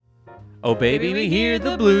Oh baby, we hear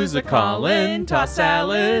the blues are calling, toss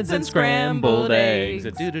salads and scrambled eggs.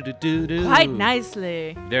 Do-do-do-do-do. Quite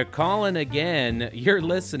nicely. They're calling again. You're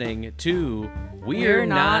listening to We're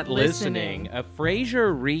Not Listening, a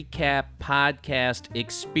Frasier recap podcast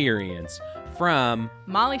experience from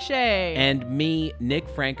Molly Shay and me, Nick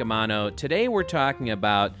Francomano. Today we're talking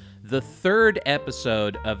about the third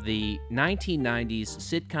episode of the 1990s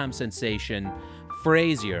sitcom sensation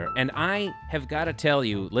Frasier, and I have got to tell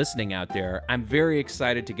you, listening out there, I'm very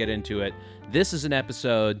excited to get into it. This is an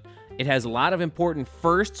episode, it has a lot of important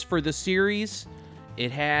firsts for the series.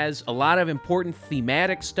 It has a lot of important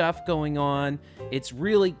thematic stuff going on. It's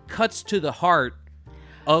really cuts to the heart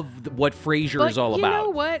of what Frasier is all about. You know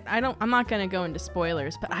what? I'm not going to go into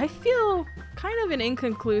spoilers, but I feel kind of an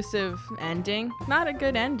inconclusive ending. Not a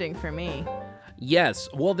good ending for me. Yes.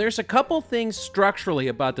 Well, there's a couple things structurally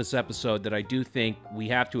about this episode that I do think we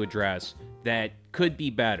have to address that could be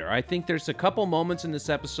better. I think there's a couple moments in this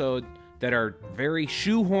episode that are very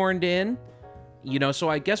shoehorned in, so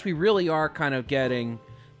I guess we really are kind of getting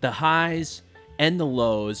the highs and the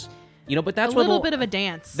lows, but that's a little bit of a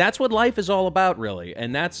dance. That's what life is all about, really.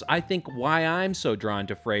 And that's, I think, why I'm so drawn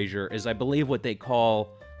to Frasier is I believe what they call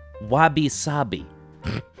wabi-sabi.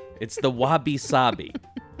 It's the wabi-sabi.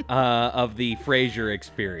 Of the Frasier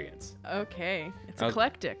experience. Okay. It's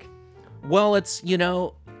eclectic. Well, it's,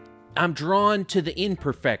 I'm drawn to the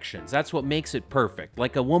imperfections. That's what makes it perfect.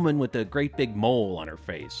 Like a woman with a great big mole on her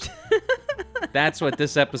face. That's what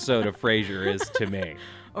this episode of Frasier is to me.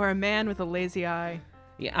 Or a man with a lazy eye.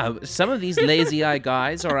 Yeah, some of these lazy eye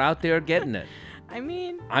guys are out there getting it. I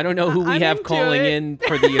mean, I don't know who we have calling in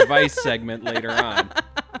for the advice segment later on.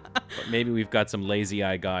 But maybe we've got some lazy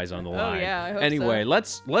eye guys on the line. Oh, yeah, I hope anyway, so.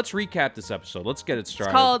 let's recap this episode. Let's get it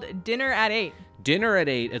started. It's called Dinner at 8. Dinner at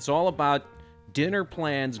 8. It's all about dinner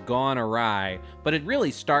plans gone awry, but it really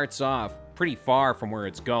starts off pretty far from where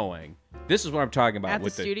it's going. This is what I'm talking about. At the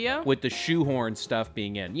studio? With the shoehorn stuff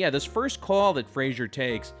being in. Yeah, this first call that Frasier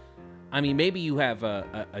takes, I mean, maybe you have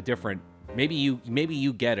a different, maybe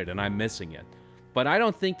you get it and I'm missing it. But I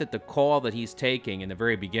don't think that the call that he's taking in the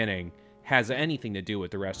very beginning has anything to do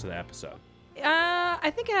with the rest of the episode.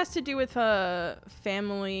 I think it has to do with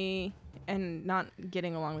family and not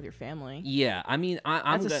getting along with your family. Yeah, I mean,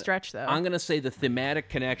 that's a stretch, though. I'm gonna say the thematic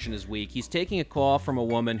connection is weak. He's taking a call from a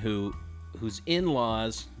woman whose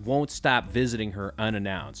in-laws won't stop visiting her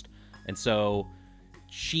unannounced, and so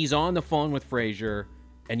she's on the phone with Frasier,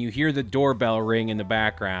 and you hear the doorbell ring in the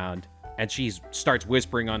background. And she starts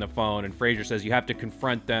whispering on the phone, and Frasier says, "You have to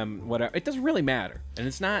confront them." Whatever. It doesn't really matter, and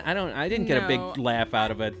it's not. I didn't get a big laugh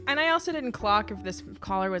out of it. And I also didn't clock if this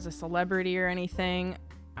caller was a celebrity or anything.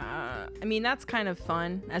 I mean, that's kind of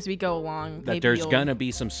fun as we go along. That there's gonna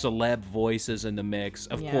be some celeb voices in the mix,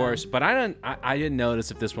 of course. But I didn't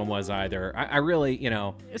notice if this one was either. I really,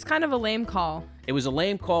 It's kind of a lame call. It was a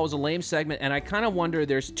lame call. It was a lame segment, and I kind of wonder.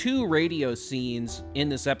 There's two radio scenes in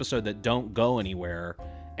this episode that don't go anywhere.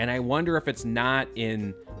 And I wonder if it's not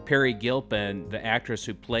in Peri Gilpin, the actress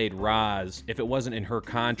who played Roz, if it wasn't in her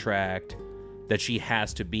contract that she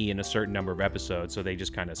has to be in a certain number of episodes, so they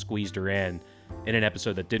just kind of squeezed her in an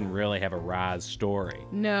episode that didn't really have a Roz story.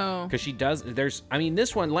 No. Because she does,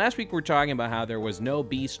 this one, last week we were talking about how there was no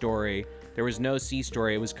B story, there was no C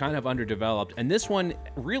story, it was kind of underdeveloped, and this one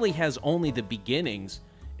really has only the beginnings.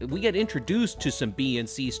 We get introduced to some B and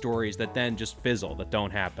C stories that then just fizzle, that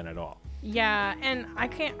don't happen at all. Yeah, and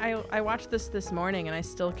I watched this morning, and I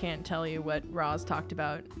still can't tell you what Roz talked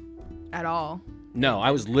about at all. No,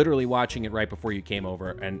 I was literally watching it right before you came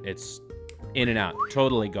over, and it's in and out,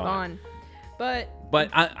 totally gone. But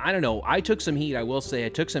I don't know. I took some heat. I will say I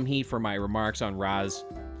took some heat for my remarks on Roz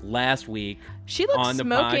last week. She looks on the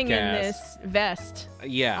smoking podcast. In this vest.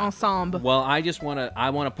 Yeah. Ensemble. Well, I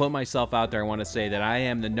want to put myself out there. I want to say that I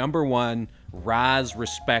am the number one Roz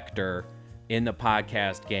respecter in the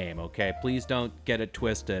podcast game, okay? Please don't get it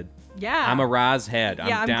twisted. Yeah. I'm a Roz head.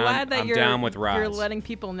 Yeah, I'm glad that you're down with Roz. You're letting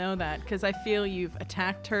people know that, because I feel you've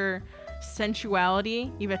attacked her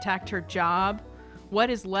sensuality, you've attacked her job. What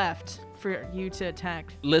is left for you to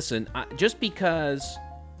attack? Listen, just because,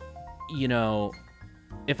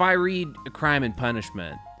 if I read Crime and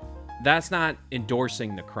Punishment, that's not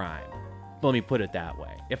endorsing the crime. Let me put it that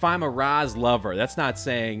way. If I'm a Roz lover, that's not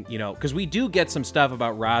saying, because we do get some stuff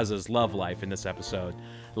about Roz's love life in this episode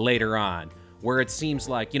later on, where it seems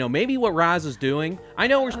like, maybe what Roz is doing, I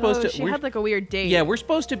know we're supposed to... She had like a weird date. Yeah, we're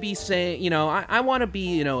supposed to be saying, I want to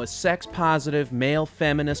be, a sex-positive, male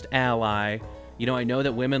feminist ally. I know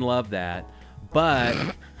that women love that,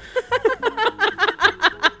 but...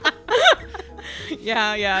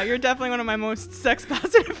 Yeah, you're definitely one of my most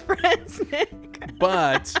sex-positive friends, Nick.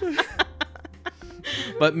 But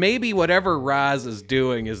But maybe whatever Roz is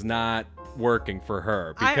doing is not working for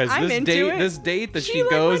her, because I'm this date that she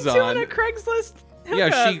like, goes went to on a Craigslist Yeah,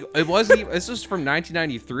 hookup. it wasn't even, this was from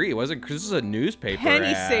 1993. It wasn't, because this is a newspaper Penny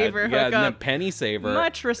ad. saver Yeah, hookup. and the penny saver.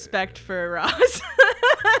 Much respect for Roz.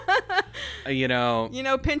 You know. You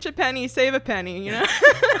know, pinch a penny, save a penny, you know?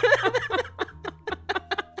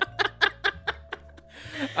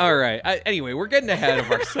 All right. Anyway, we're getting ahead of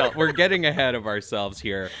ourselves. We're getting ahead of ourselves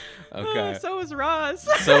here. Okay. So is Roz.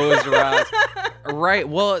 So is Roz. Right.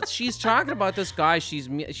 Well, she's talking about this guy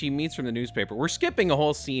she meets from the newspaper. We're skipping a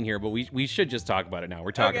whole scene here, but we should just talk about it now.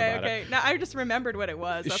 We're talking about it. Now I just remembered what it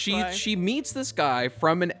was. That's why. She meets this guy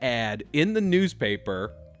from an ad in the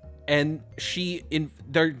newspaper, and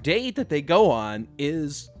their date that they go on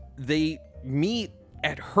is they meet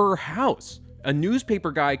at her house. A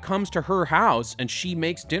newspaper guy comes to her house and she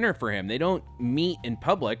makes dinner for him. They don't meet in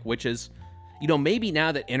public, which is, maybe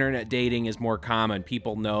now that internet dating is more common,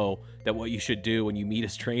 people know that what you should do when you meet a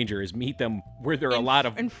stranger is meet them where there are a lot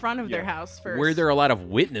of in front of their house first. where there are a lot of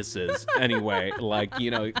witnesses anyway. Like,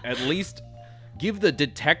 at least give the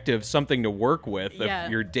detective something to work with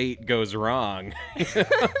if your date goes wrong.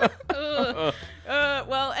 Well,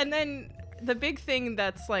 and then the big thing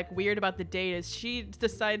that's like weird about the date is she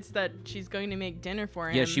decides that she's going to make dinner for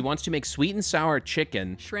him. Yeah, she wants to make sweet and sour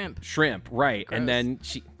chicken. Shrimp, right. Gross. And then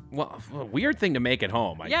a weird thing to make at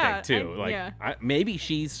home, I think, too. Maybe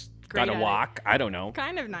she's got a wok. I don't know.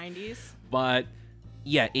 Kind of 90s. But,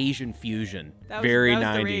 yeah, Asian fusion. That was very the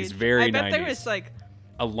 90s. rage. Very 90s. I bet there was like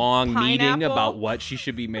a long meeting pineapple. about what she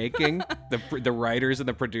should be making. The writers and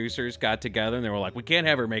the producers got together and they were like, we can't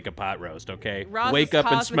have her make a pot roast, okay? Roz's Wake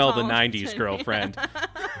up and smell the cosmetology. 90s, girlfriend.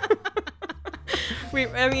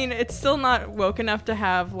 I mean, it's still not woke enough to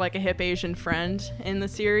have like a hip Asian friend in the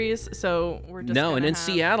series, so we're just No, and in have...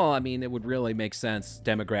 Seattle, I mean, it would really make sense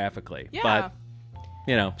demographically. Yeah.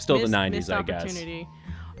 But, still the 90s, missed I guess. opportunity.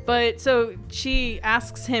 But so she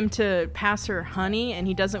asks him to pass her honey, and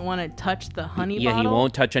he doesn't want to touch the honey bottle. Yeah, he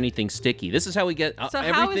won't touch anything sticky. This is how we get So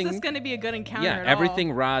everything. how is this going to be a good encounter? Yeah, at everything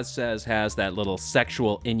all? Roz says has that little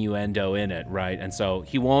sexual innuendo in it, right? And so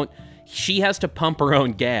he won't. She has to pump her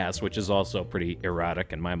own gas, which is also pretty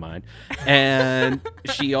erotic in my mind. And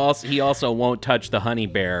he also won't touch the honey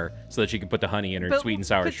bear so that she can put the honey in her sweet and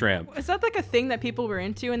sour shrimp. Is that like a thing that people were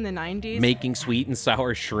into in the 90s? Making sweet and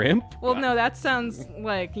sour shrimp? Well, no, that sounds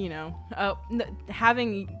like,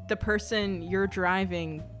 having the person you're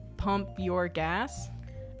driving pump your gas.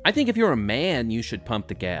 I think if you're a man, you should pump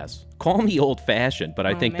the gas. Call me old-fashioned, but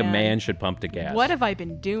I think the man should pump the gas. What have I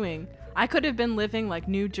been doing? I could have been living like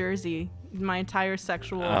New Jersey my entire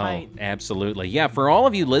sexual height. Absolutely. Yeah, for all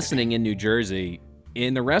of you listening in New Jersey,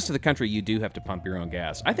 in the rest of the country, you do have to pump your own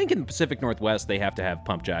gas. I think in the Pacific Northwest, they have to have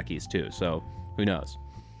pump jockeys too, so who knows?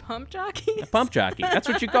 Pump jockey? A pump jockey. That's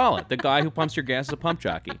what you call it. The guy who pumps your gas is a pump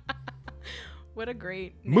jockey. What a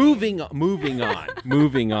great name. Moving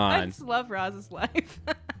on. I just love Roz's life.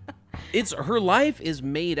 Her life is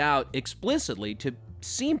made out explicitly to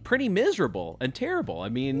seem pretty miserable and terrible. I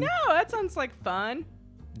mean, No, that sounds like fun.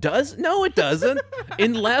 No, it doesn't.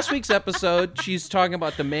 In last week's episode, she's talking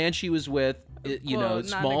about the man she was with,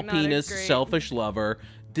 small not penis, great. selfish lover.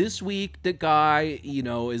 This week, the guy,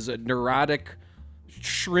 is a neurotic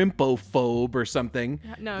shrimpophobe or something.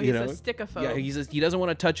 No, he's a stickophobe. Yeah, he doesn't want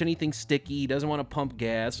to touch anything sticky. He doesn't want to pump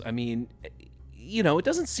gas. I mean, it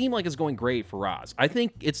doesn't seem like it's going great for Roz. I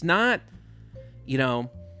think it's not,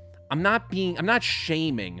 I'm not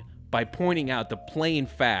shaming by pointing out the plain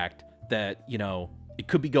fact that, it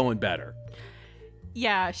could be going better.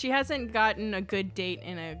 Yeah, she hasn't gotten a good date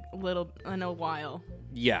in a while.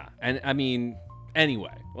 Yeah, and I mean,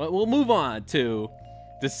 anyway, we'll move on to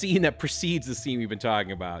the scene that precedes the scene we've been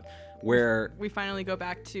talking about, where we finally go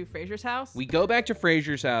back to Frasier's house. we go back to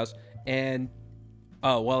Frasier's house, and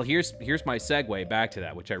here's my segue back to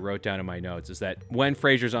that, which I wrote down in my notes, is that when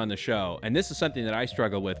Frasier's on the show, and this is something that I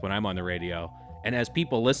struggle with when I'm on the radio, and as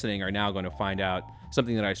people listening are now going to find out,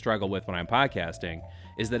 something that I struggle with when I'm podcasting,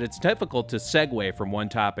 is that it's difficult to segue from one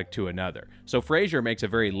topic to another. So Frasier makes a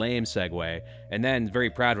very lame segue, and then very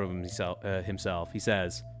proud of himself, he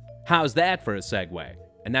says, "How's that for a segue?"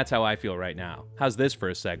 And that's how I feel right now. How's this for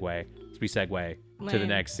a segue? We segue to the Lame.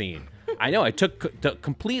 next scene. I know I took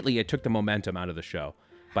the momentum out of the show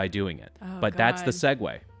by doing it, but that's the God.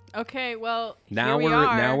 segue. Okay, well, Now here we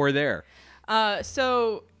are. now we're there.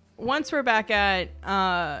 So once we're back at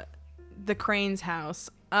the Crane's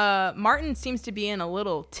house, Martin seems to be in a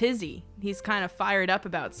little tizzy. He's kind of fired up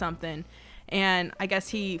about something, and I guess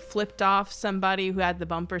he flipped off somebody who had the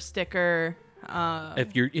bumper sticker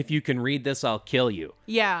If you can read this, I'll kill you.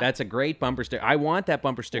 Yeah. That's a great bumper sticker. I want that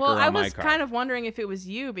bumper sticker Well, on my car. I was kind of wondering if it was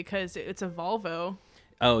you because it's a Volvo.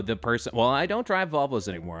 Oh, the person. Well, I don't drive Volvos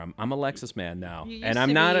anymore. I'm a Lexus man now, You used and to I'm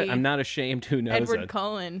be not ashamed. Who knows Edward it?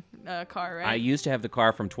 Cullen car, right? I used to have the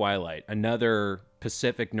car from Twilight, another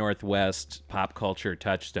Pacific Northwest pop culture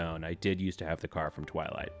touchstone. I did used to have the car from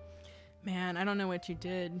Twilight. Man, I don't know what you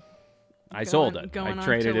did. I sold it. Going I on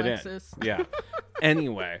traded to it Lexus. in. Yeah.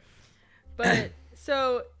 Anyway. But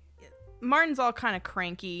so Martin's all kind of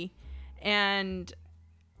cranky, and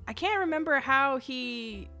I can't remember how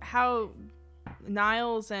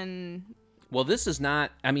Niles and Well, this is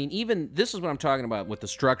not, I mean, even this is what I'm talking about with the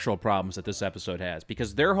structural problems that this episode has,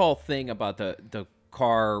 because their whole thing about the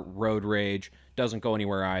car road rage doesn't go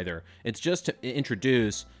anywhere either. It's just to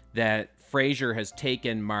introduce that Frasier has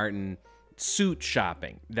taken Martin suit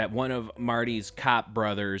shopping, that one of Marty's cop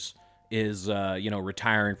brothers is,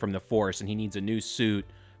 retiring from the force and he needs a new suit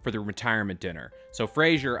for the retirement dinner. So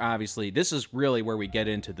Frasier, obviously, this is really where we get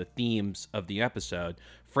into the themes of the episode.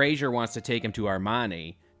 Frasier wants to take him to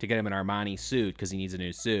Armani to get him an Armani suit because he needs a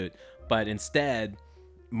new suit. But instead,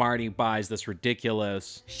 Marty buys this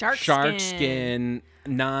ridiculous Shark skin,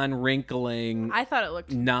 non-wrinkling, I thought it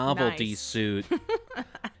looked novelty nice. suit.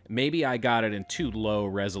 Maybe I got it in too low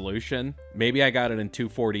resolution. Maybe I got it in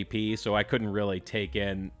 240p, so I couldn't really take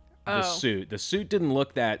in the suit. The suit didn't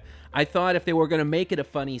look that... I thought if they were going to make it a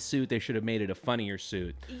funny suit, they should have made it a funnier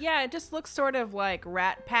suit. Yeah, it just looks sort of like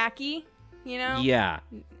Rat Packy, you know? Yeah.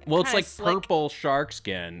 Well, it's Kinda like slick. purple shark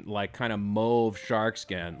skin, like kind of mauve shark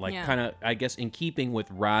skin, like Yeah. kind of, I guess, in keeping with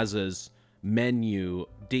Raza's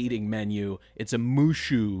dating menu, it's a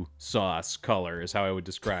mushu sauce color is how I would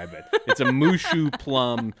describe it. It's a mushu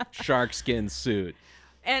plum shark skin suit.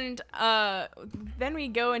 And then we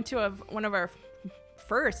go into one of our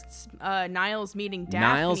firsts, Niles meeting Daphne.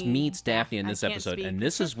 Niles meets Daphne in this I can't episode, speak. and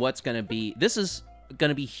this is going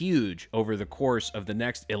to be huge over the course of the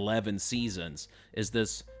next 11 seasons, is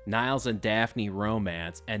this Niles and Daphne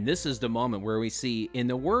romance. And this is the moment where we see, in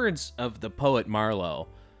the words of the poet Marlowe,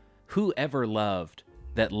 who ever loved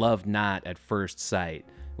that loved not at first sight?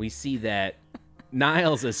 We see that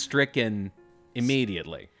Niles is stricken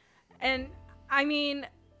immediately. And I mean,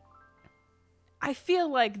 I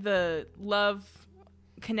feel like the love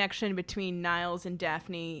connection between Niles and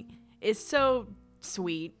Daphne is so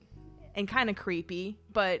sweet and kind of creepy,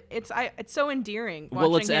 but it's so endearing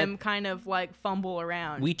watching him kind of like fumble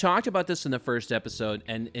around. We talked about this in the first episode,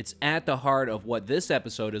 and it's at the heart of what this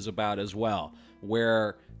episode is about as well,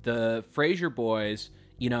 where the Frasier boys,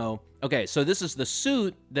 okay, so this is the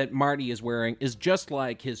suit that Marty is wearing is just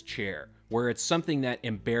like his chair, where it's something that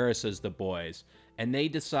embarrasses the boys. And they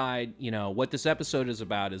decide, what this episode is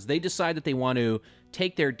about is they decide that they want to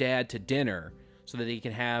take their dad to dinner so that they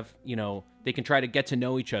can have, they can try to get to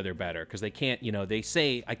know each other better, because they can't, they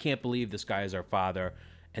say, I can't believe this guy is our father.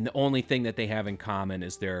 And the only thing that they have in common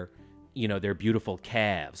is their beautiful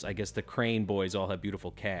calves. I guess the Crane boys all have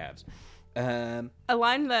beautiful calves. A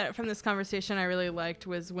line that from this conversation I really liked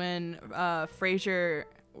was when Frasier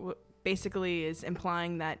basically is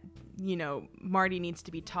implying that Marty needs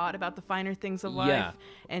to be taught about the finer things of life,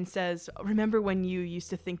 and says, remember when you used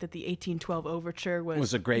to think that the 1812 overture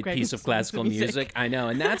was a great piece of classical music? I know.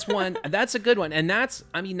 And that's a good one. And that's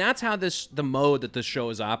how the mode that this show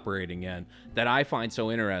is operating in that I find so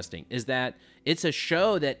interesting, is that it's a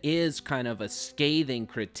show that is kind of a scathing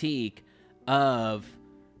critique of,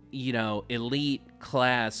 elite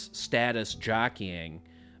class status jockeying,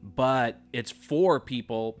 but it's for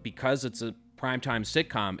people, because it's a primetime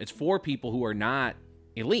sitcom, it's for people who are not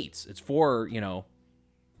elites. It's for,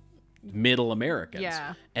 middle Americans.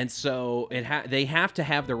 Yeah. And so they have to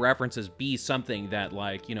have the references be something that,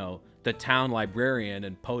 like, the town librarian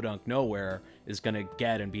in Podunk Nowhere is going to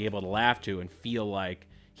get and be able to laugh to and feel like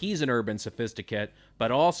he's an urban sophisticate,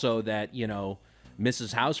 but also that, Mrs.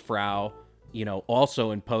 Hausfrau,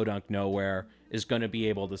 also in Podunk Nowhere, is going to be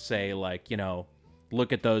able to say, like,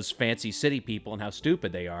 look at those fancy city people and how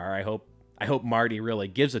stupid they are. I hope Marty really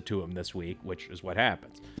gives it to him this week, which is what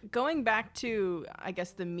happens. Going back to, I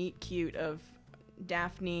guess, the meet cute of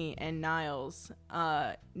Daphne and Niles,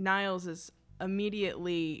 Niles is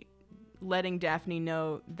immediately letting Daphne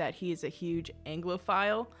know that he is a huge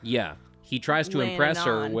Anglophile. Yeah, he tries to Laying impress it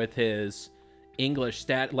her on. with his English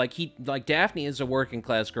stat. Like Daphne is a working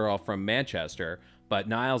class girl from Manchester, but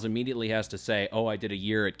Niles immediately has to say, "Oh, I did a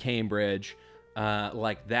year at Cambridge."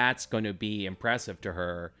 Like that's going to be impressive to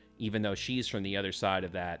her, even though she's from the other side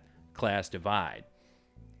of that class divide.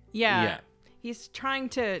 Yeah. He's trying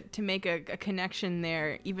to make a connection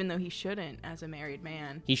there, even though he shouldn't as a married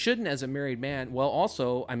man. He shouldn't as a married man. Well,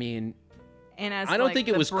 also, I mean, And as I don't like, think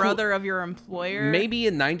it the was cool. brother of your employer. Maybe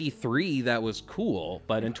in 93 that was cool,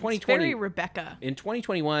 but in It's 2020 very Rebecca. in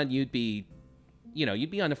 2021 you'd be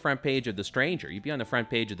on the front page of The Stranger. You'd be on the front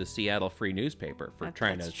page of the Seattle Free newspaper for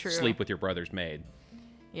trying to That's true. sleep with your brother's maid.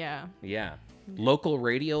 Yeah. Yeah. Local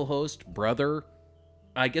radio host, brother.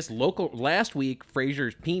 I guess last week,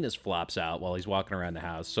 Frasier's penis flops out while he's walking around the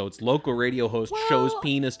house. So it's local radio host shows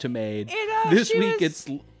penis to maid. This week it's...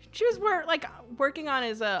 She was working on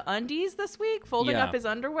his undies this week, folding Yeah. up his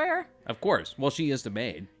underwear. Of course. Well, she is the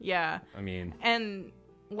maid. Yeah. I mean... And,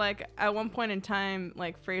 like, at one point in time,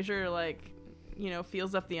 like, Frasier, like,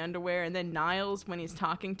 feels up the underwear, and then Niles, when he's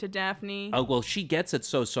talking to Daphne. Oh, well, she gets it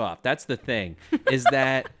so soft. That's the thing, is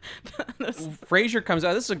that Frasier comes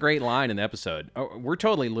out. This is a great line in the episode. Oh, we're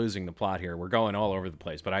totally losing the plot here. We're going all over the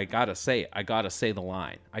place, but I got to say it. I got to say the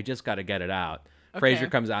line. I just got to get it out. Okay.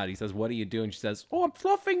 Frasier comes out. He says, "What are you doing?" She says, "Oh, I'm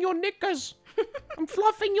fluffing your knickers. I'm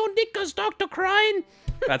fluffing your knickers, Dr. Crane."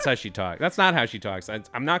 That's how she talks. That's not how she talks.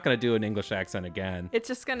 I'm not going to do an English accent again. It's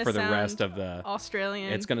just going to for sound the rest of the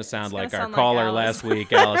Australian. It's going to sound like gonna our sound caller Alice. last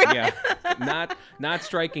week, Alice. Yeah, not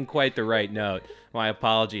striking quite the right note. My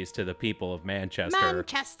apologies to the people of Manchester.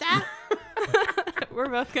 Manchester. We're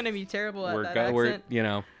both going to be terrible at that accent.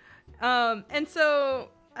 And so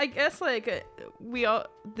I guess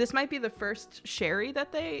this might be the first sherry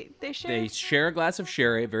that they share. They share a glass of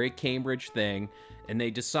sherry, a very Cambridge thing, and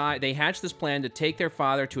they hatch this plan to take their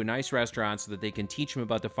father to a nice restaurant so that they can teach him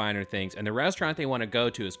about the finer things. And the restaurant they want to go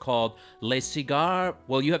to is called Les Cigars.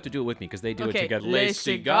 Well, you have to do it with me because they do it together. Les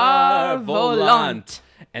Cigars Volants.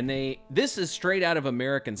 And this is straight out of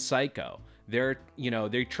American Psycho. They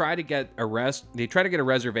try to get a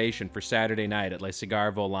reservation for Saturday night at Les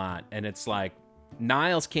Cigars Volants, and it's like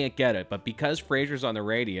Niles can't get it, but because Frasier's on the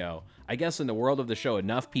radio, I guess in the world of the show,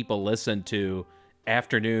 enough people listen to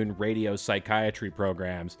afternoon radio psychiatry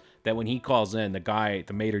programs that when he calls in, the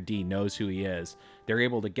maitre d' knows who he is. They're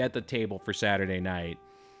able to get the table for Saturday night,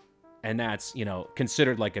 and that's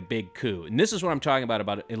considered like a big coup. And this is what I'm talking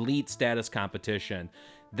about elite status competition,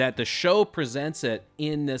 that the show presents it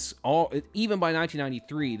in this even by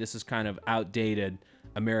 1993. This is kind of outdated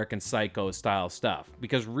American Psycho style stuff,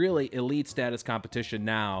 because really elite status competition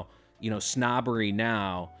now, snobbery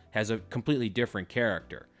now has a completely different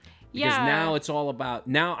character. Because now it's all about,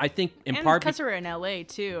 I think in and part because we're in LA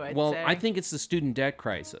too. I think it's the student debt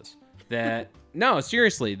crisis that no,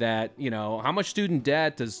 seriously, that how much student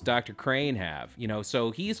debt does Dr. Crane have?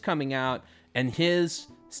 So he's coming out, and his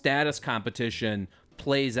status competition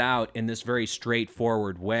plays out in this very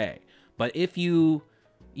straightforward way. But if you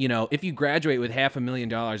graduate with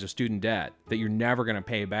 $500,000 of student debt that you're never going to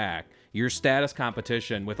pay back, your status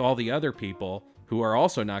competition with all the other people who are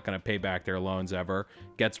also not going to pay back their loans ever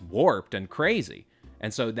gets warped and crazy.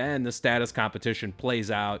 And so then the status competition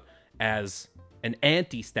plays out as an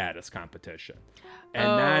anti-status competition.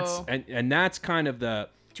 And that's kind of the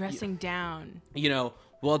dressing down.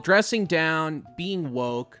 Dressing down, being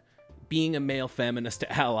woke, being a male feminist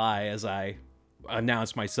ally, as I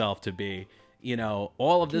announce myself to be.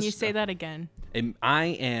 All of this. Can you say that again? I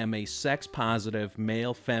am a sex-positive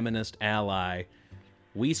male feminist ally.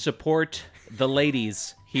 We support the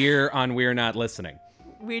ladies here on We're Not Listening.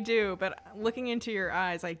 We do, but looking into your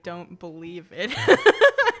eyes, I don't believe it.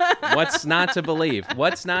 What's not to believe?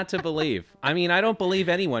 What's not to believe? I mean, I don't believe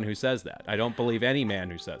anyone who says that. I don't believe any man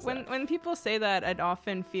who says that. When people say that, it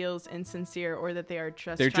often feels insincere, or that they're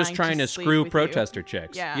just trying to screw protester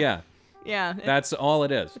chicks. Yeah. That's all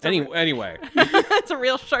it is. Anyway. It's a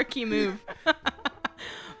real sharky move.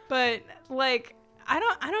 But I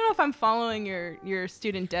don't know if I'm following your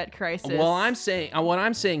student debt crisis. Well, what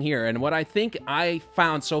I'm saying here, and what I think I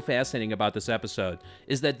found so fascinating about this episode,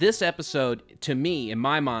 is that this episode, to me, in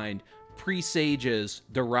my mind, presages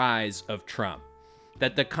the rise of Trump.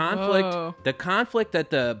 That the conflict that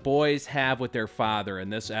the boys have with their father in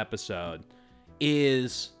this episode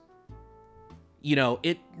is,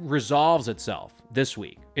 it resolves itself this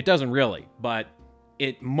week. It doesn't really, but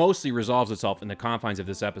it mostly resolves itself in the confines of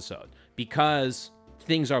this episode, because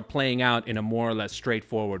things are playing out in a more or less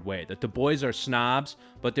straightforward way. That the boys are snobs,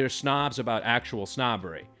 but they're snobs about actual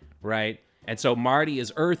snobbery, right? And so Marty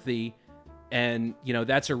is earthy, and,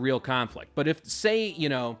 that's a real conflict. But if, say,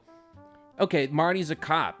 okay, Marty's a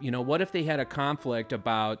cop, what if they had a conflict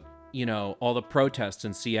about, all the protests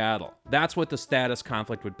in Seattle? That's what the status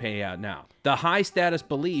conflict would pay out now. The high status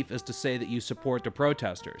belief is to say that you support the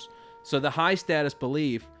protesters. So the high status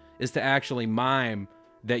belief is to actually mime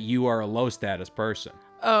that you are a low status person.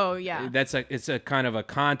 Oh, yeah. It's a kind of a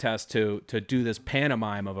contest to do this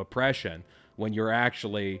pantomime of oppression when you're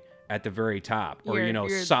actually at the very top, or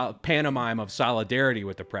You're- pantomime of solidarity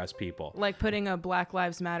with oppressed people Like putting a Black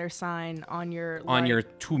Lives Matter sign on your on your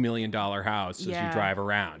 $2 million house as you Yeah. drive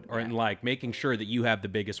around, or like making sure that you have the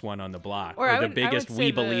biggest one on the block, Or or I the would biggest say "we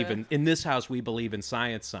the- believe in this house we believe in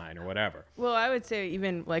science" sign, or whatever. Well, I would say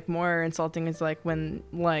even like more insulting is like when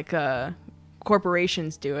like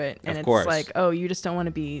corporations do it, and Of it's course. like, oh, you just don't want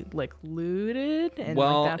to be like looted, and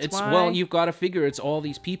Well, like, that's why. you've got to figure it's all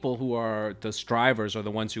these people who are the strivers or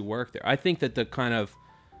the ones who work there. I think that the kind of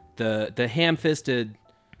the ham-fisted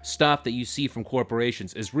stuff that you see from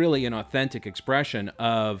corporations is really an authentic expression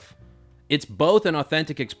of. It's both an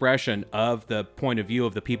authentic expression of the point of view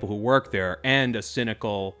of the people who work there and a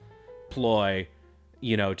cynical ploy,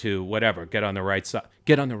 to whatever, get on the right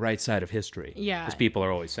side of history. Yeah. As people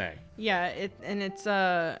are always saying. Yeah, it's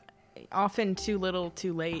often too little,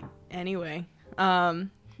 too late. Anyway,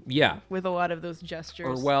 Yeah. with a lot of those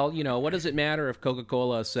gestures. Or, well, what does it matter if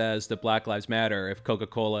Coca-Cola says that Black Lives Matter if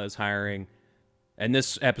Coca-Cola is hiring, and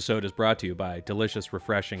this episode is brought to you by delicious,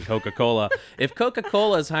 refreshing Coca-Cola. If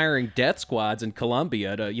Coca-Cola is hiring death squads in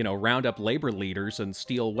Colombia to, round up labor leaders and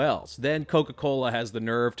steal wells, then Coca-Cola has the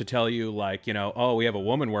nerve to tell you, like, oh, we have a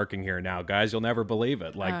woman working here now, guys. You'll never believe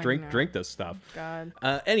it. Like, drink this stuff. God.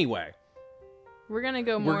 Anyway. We're gonna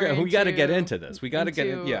go more. We got to get into this. We got to get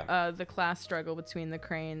in. Yeah. The class struggle between the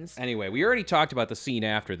Cranes. Anyway, we already talked about the scene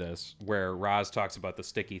after this where Roz talks about the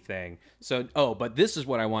sticky thing. So, but this is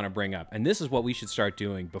what I want to bring up, and this is what we should start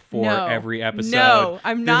doing before every episode. No,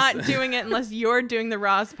 I'm not doing it unless you're doing the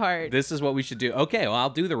Roz part. This is what we should do. Okay, well, I'll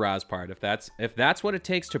do the Roz part if that's what it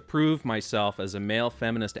takes to prove myself as a male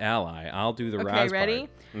feminist ally. I'll do the Roz part. Okay, ready?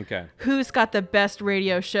 Okay. Who's got the best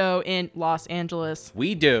radio show in Los Angeles?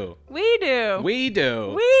 We do. We do. We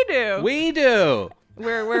do. We do. We do.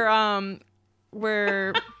 We're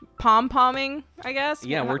pom-pomming, I guess.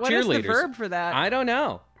 Yeah, we're What cheerleaders. is the verb for that? I don't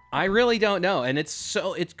know. I really don't know. And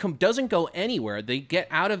doesn't go anywhere. They get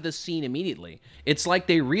out of the scene immediately. It's like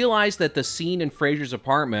they realized that the scene in Frasier's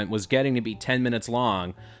apartment was getting to be 10 minutes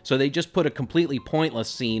long, so they just put a completely pointless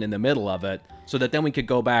scene in the middle of it, so that then we could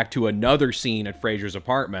go back to another scene at Frasier's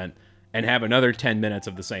apartment and have another 10 minutes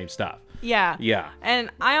of the same stuff. Yeah. Yeah.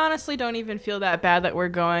 And I honestly don't even feel that bad that we're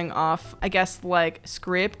going off, I guess, like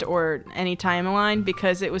script or any timeline,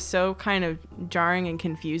 because it was so kind of jarring and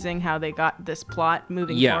confusing how they got this plot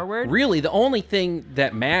moving forward. Really, the only thing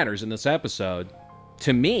that matters in this episode,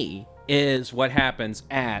 to me, is what happens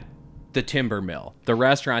at the timber mill, the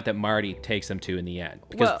restaurant that Marty takes them to in the end.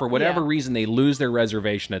 Because for whatever reason, they lose their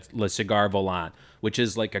reservation at Le Cigar Volant, which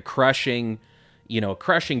is like a crushing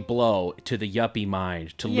blow to the yuppie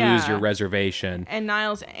mind to lose your reservation. And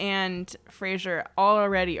Niles and Frasier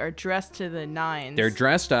already are dressed to the nines. They're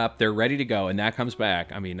dressed up, they're ready to go, and that comes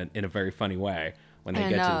back, in a very funny way when they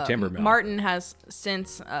get to the timber mill. Martin has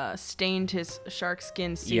since stained his shark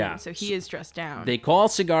skin suit, so he is dressed down. They call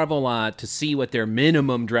Cigar Volant to see what their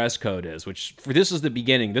minimum dress code is, this is the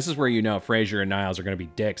beginning. This is where Frasier and Niles are going to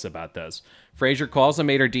be dicks about this. Frasier calls the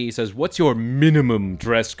maitre d', says, "What's your minimum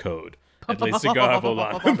dress code?" At Le Cigar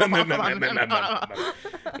Volant.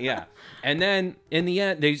 Yeah. And then in the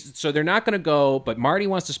end, they're not going to go, but Marty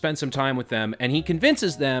wants to spend some time with them, and he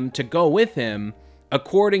convinces them to go with him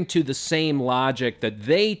according to the same logic that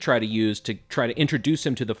they try to use to try to introduce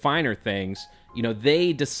him to the finer things.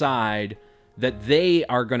 They decide that they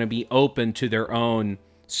are going to be open to their own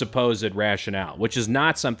supposed rationale, which is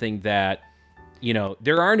not something that,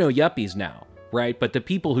 there are no yuppies now. Right? But the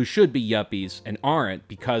people who should be yuppies and aren't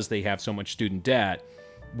because they have so much student debt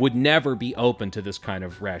would never be open to this kind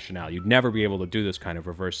of rationale. You'd never be able to do this kind of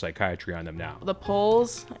reverse psychiatry on them now. The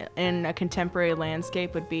polls in a contemporary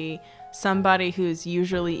landscape would be somebody who's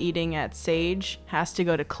usually eating at Sage has to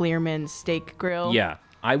go to Clearman's Steak Grill. Yeah.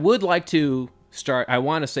 I would like to I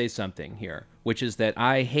want to say something here, which is that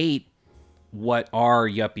I hate what our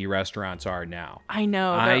yuppie restaurants are now. I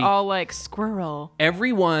know. They're all like squirrel.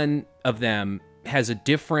 Every one of them has a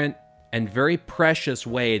different and very precious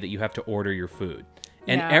way that you have to order your food.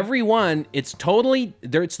 And every one, it's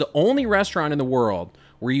the only restaurant in the world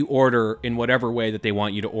where you order in whatever way that they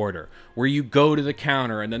want you to order, where you go to the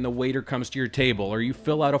counter and then the waiter comes to your table, or you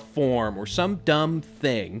fill out a form or some dumb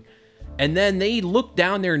thing. And then they look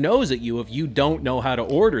down their nose at you if you don't know how to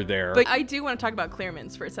order there. But I do want to talk about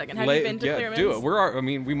Clearman's for a second. Have you been to Clearman's? Do it.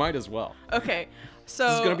 We might as well. Okay, so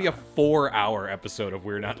this is going to be a 4-hour episode of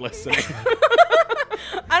We're Not Listening.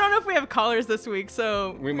 I don't know if we have callers this week,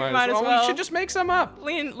 so we might as well. We should just make some up.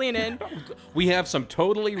 Lean in. We have some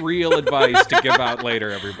totally real advice to give out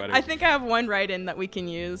later, everybody. I think I have one write-in that we can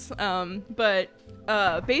use.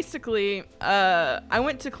 Basically, I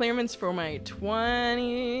went to Clearman's for my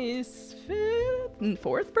 25th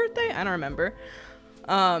 4th birthday. I don't remember.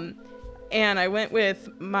 And I went with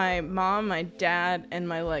my mom, my dad, and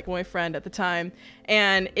my like boyfriend at the time.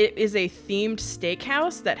 And it is a themed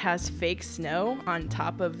steakhouse that has fake snow on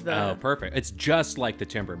top of the. Oh, perfect. It's just like the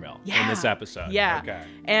Timber Mill in this episode. Yeah. Okay.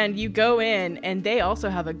 And you go in, and they also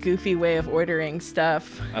have a goofy way of ordering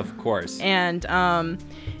stuff. Of course. And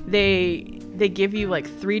they give you like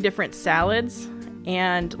 3 different salads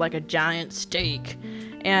and like a giant steak.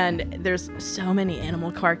 And there's so many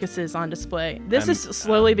animal carcasses on display. This is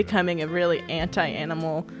slowly becoming a really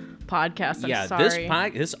anti-animal podcast. I'm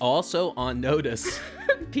sorry. This also on notice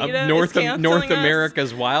PETA of North is canceling us.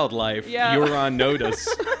 America's wildlife. Yeah. You're on notice.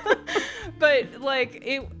 But like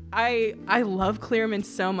I love Clearman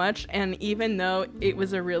so much, and even though it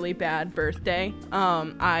was a really bad birthday,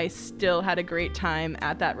 I still had a great time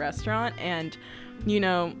at that restaurant. And you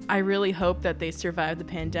know, I really hope that they survive the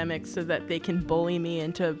pandemic so that they can bully me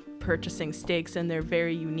into purchasing steaks in their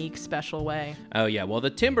very unique, special way. Oh yeah, well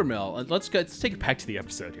the Timber Mill. Let's take it back to the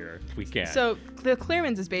episode here, if we can. So the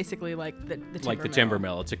Clearman's is basically like the Timber Mill. Like the Timber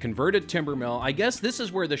Mill. It's a converted timber mill. I guess this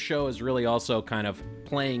is where the show is really also kind of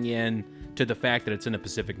playing in to the fact that it's in the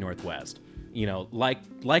Pacific Northwest. You know,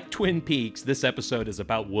 like Twin Peaks, this episode is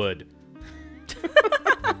about wood.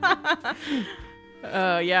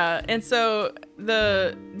 Yeah, and so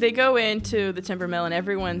they go into the Timber Mill and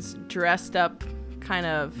everyone's dressed up kind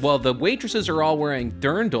of. Well, the waitresses are all wearing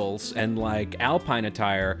dirndls and like alpine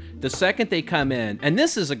attire. The second they come in, and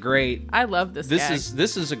this is a great. I love this.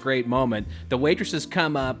 This is a great moment. The waitresses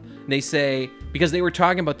come up and they say, because they were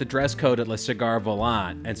talking about the dress code at Le Cigar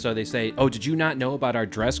Volant, and so they say, "Oh, did you not know about our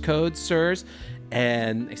dress code, sirs?"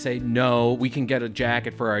 And they say, "No, we can get a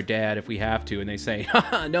jacket for our dad if we have to." And they say,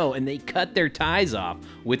 "Haha, no," and they cut their ties off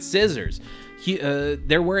with scissors.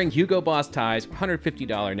 They're wearing Hugo Boss ties,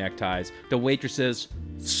 $150 neckties. The waitresses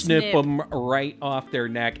snip them right off their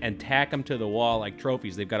neck and tack them to the wall like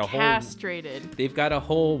trophies. They've got a castrated. They've got a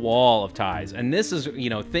whole wall of ties. And this is,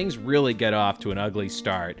 you know, things really get off to an ugly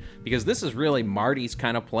start because this is really Marty's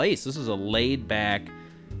kind of place. This is a laid back,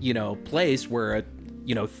 you know, place where a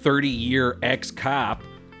 30-year ex-cop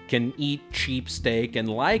can eat cheap steak and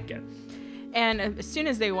like it. And as soon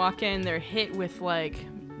as they walk in, they're hit with like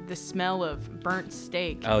the smell of burnt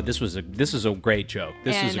steak. Oh, this is a great joke.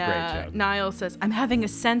 This is a great joke. Niall says, "I'm having a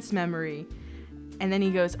sense memory." And then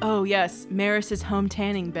he goes, "Oh yes, Maris's home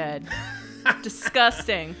tanning bed."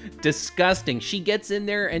 Disgusting. Disgusting. She gets in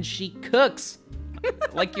there and she cooks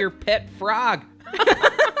like your pet frog.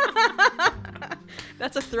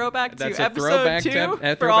 That's a throwback to That's episode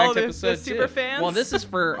 2 for all the super fans. Well, this is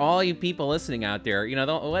for all you people listening out there. You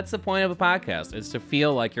know, what's the point of a podcast? It's to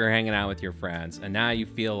feel like you're hanging out with your friends, and now you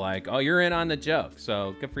feel like, oh, you're in on the joke.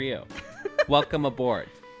 So good for you. Welcome aboard.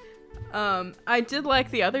 I did like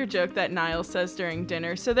the other joke that Niall says during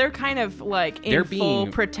dinner. So they're kind of like in full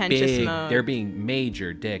pretentious mode. They're being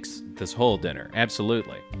major dicks this whole dinner.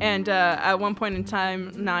 Absolutely. And at one point in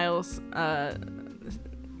time, Niles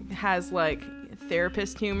has like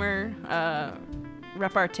therapist humor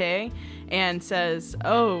repartee and says,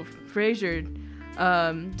 "Oh, Frasier,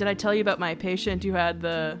 did I tell you about my patient who had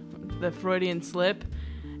the Freudian slip?"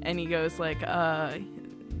 And he goes like,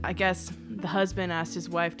 "I guess the husband asked his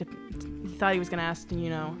wife to, he thought he was gonna ask,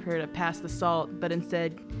 her to pass the salt, but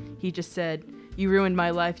instead he just said, 'You ruined my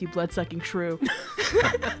life, you blood-sucking shrew.'"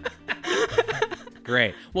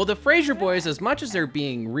 Great. Well, the Frasier Boys, as much as they're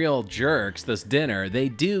being real jerks this dinner, they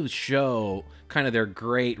do show kind of their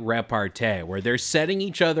great repartee where they're setting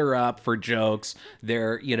each other up for jokes.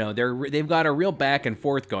 They've got a real back and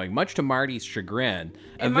forth going, much to Marty's chagrin.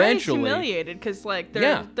 And Eventually, Marty's humiliated because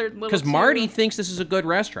they're little. Because Marty thinks this is a good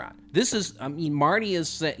restaurant. Marty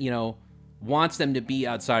is wants them to be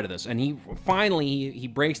outside of this, and he finally he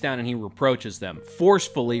breaks down and he reproaches them,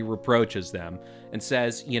 forcefully reproaches them, and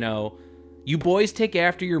says, "You boys take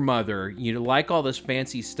after your mother. You like all this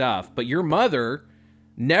fancy stuff, but your mother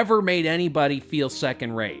never made anybody feel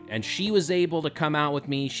second rate. And she was able to come out with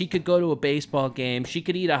me. She could go to a baseball game. She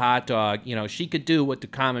could eat a hot dog. She could do what the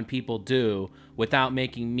common people do without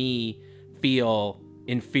making me feel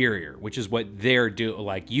inferior, which is what they're doing.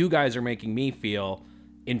 Like, you guys are making me feel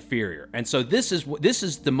inferior." And so this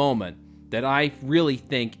is the moment that I really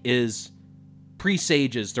think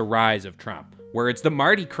presages the rise of Trump, where it's the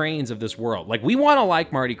Marty Cranes of this world. Like, we want to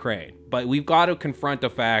like Marty Crane, but we've got to confront the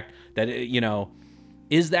fact that,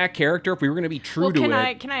 is that character, if we were going to be true to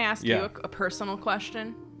it... Can I ask you a personal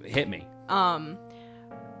question? Hit me.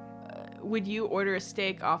 Would you order a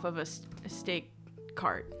steak off of a steak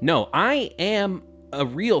cart? No, I am a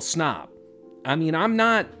real snob. I mean, I'm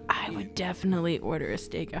not... I would definitely order a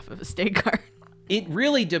steak off of a steak cart. It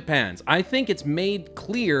really depends. I think it's made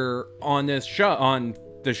clear on the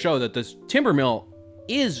show that this Timber Mill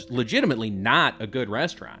is legitimately not a good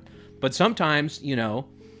restaurant. But sometimes,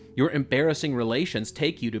 your embarrassing relations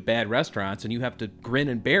take you to bad restaurants and you have to grin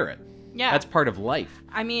and bear it. Yeah. That's part of life.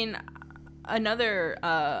 I mean, another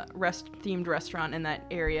themed restaurant in that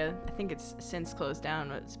area, I think it's since closed down,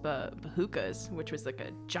 was Bahuka's, which was like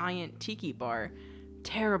a giant tiki bar.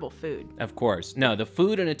 Terrible food. Of course. No, the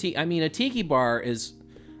food in a tiki bar is,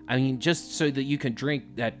 just so that you can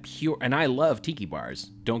drink that pure, and I love tiki bars,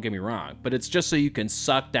 don't get me wrong, but it's just so you can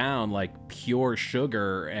suck down like pure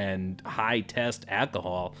sugar and high test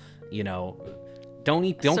alcohol,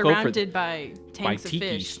 don't Surrounded by tanks of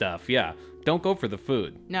tiki fish. stuff. Yeah. Don't go for the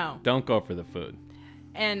food. No. Don't go for the food.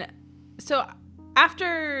 And so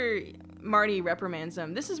after Marty reprimands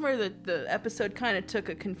him, this is where the episode kind of took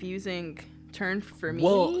a confusing turn for me.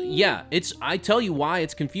 Well, yeah, I tell you why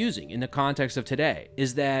it's confusing in the context of today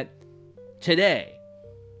is that today,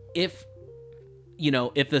 if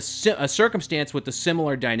a circumstance with a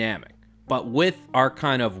similar dynamic, but with our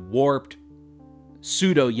kind of warped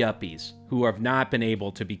pseudo yuppies who have not been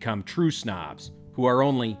able to become true snobs, who are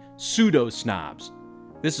only pseudo snobs,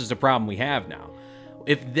 this is the problem we have now.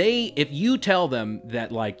 If you tell them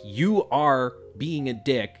that like you are being a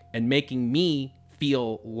dick and making me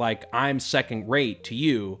feel like I'm second rate to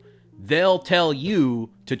you, they'll tell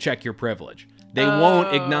you to check your privilege. They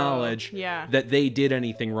won't acknowledge that they did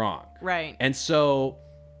anything wrong. Right. And so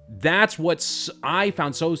that's what I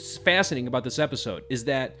found so fascinating about this episode is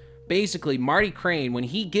that basically Marty Crane, when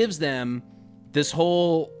he gives them this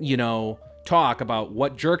whole, talk about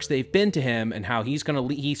what jerks they've been to him and how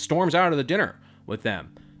he storms out of the dinner with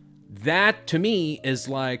them. That to me is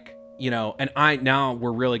like, and now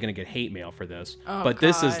we're really going to get hate mail for this. Oh, but God.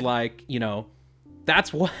 This is like,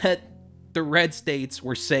 that's what the red states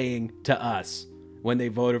were saying to us when they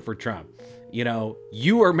voted for Trump.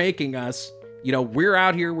 You are making us, we're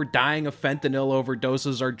out here, we're dying of fentanyl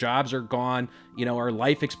overdoses, our jobs are gone, our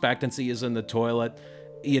life expectancy is in the toilet.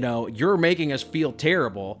 You're making us feel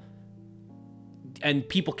terrible. And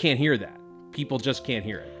people can't hear that. People just can't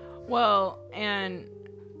hear it. Well, and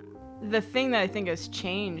the thing that I think has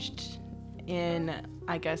changed in,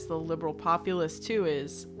 I guess, the liberal populace too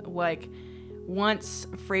is like once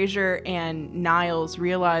Frasier and Niles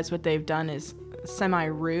realize what they've done is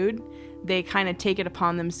semi-rude, they kind of take it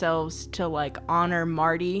upon themselves to like honor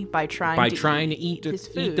Marty by trying to eat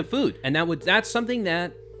the food. And that's something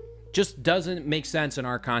that just doesn't make sense in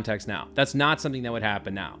our context now. That's not something that would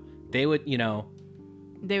happen now. They would,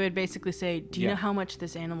 They would basically say, do you know how much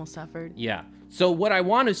this animal suffered? Yeah. So what I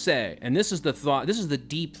want to say, and this is the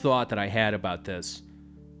deep thought that I had about this,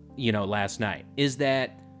 last night, is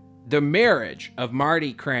that the marriage of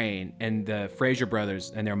Marty Crane and the Frasier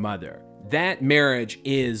brothers and their mother, that marriage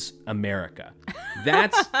is America.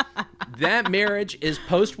 That marriage is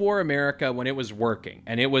post-war America when it was working.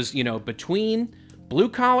 And it was, between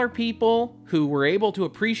blue-collar people who were able to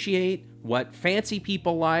appreciate what fancy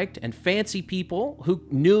people liked and fancy people who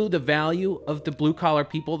knew the value of the blue-collar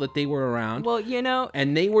people that they were around. Well,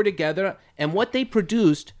 And they were together. And what they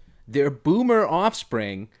produced, their boomer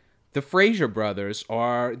offspring, the Frasier brothers,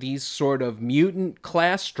 are these sort of mutant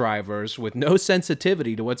class strivers with no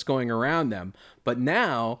sensitivity to what's going around them. But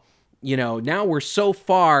now, now we're so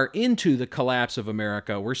far into the collapse of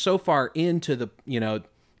America. We're so far into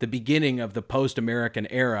the beginning of the post-American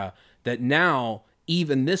era that now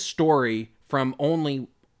even this story from only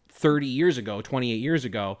 30 years ago, 28 years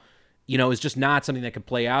ago, is just not something that can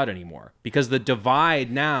play out anymore because the divide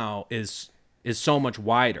now is so much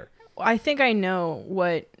wider. I think I know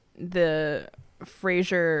what the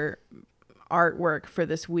Frasier artwork for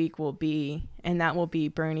this week will be, and that will be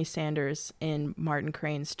Bernie Sanders in Martin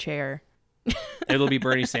Crane's chair. It'll be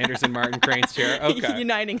Bernie Sanders in Martin Crane's chair? Okay.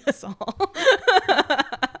 Uniting us all.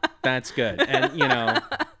 That's good. And,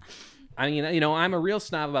 I'm a real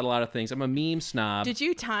snob about a lot of things. I'm a meme snob. Did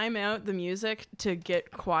you time out the music to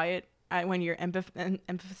get quiet when you're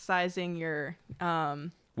emphasizing your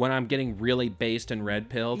when I'm getting really based and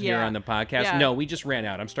red-pilled here on the podcast? Yeah. No, we just ran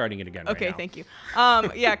out. I'm starting it again right now. Okay, thank you.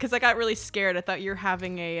 Yeah, because I got really scared. I thought you were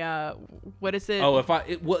having a, what is it? Oh,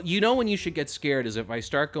 when you should get scared is if I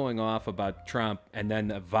start going off about Trump and then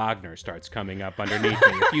the Wagner starts coming up underneath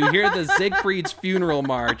me. If you hear the Siegfried's funeral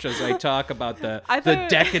march as I talk about the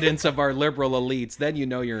decadence of our liberal elites, then you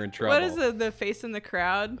know you're in trouble. What is the face in the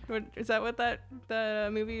crowd? Is that what the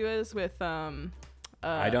movie was with?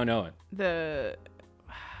 I don't know it.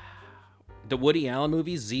 The Woody Allen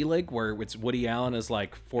movie, Zelig, where it's Woody Allen as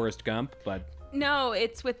like Forrest Gump, but No,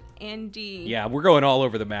 it's with Andy. Yeah, we're going all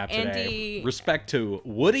over the map today. Andy- Respect to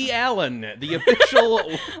Woody Allen, the official.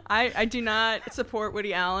 I do not support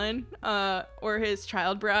Woody Allen or his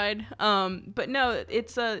child bride. But no,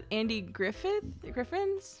 it's Andy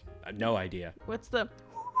Griffins. No idea. What's the?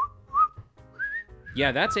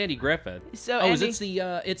 Yeah, that's Andy Griffith. So is Andy-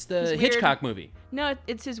 it's the weird- Hitchcock movie. No,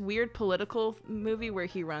 it's his weird political movie where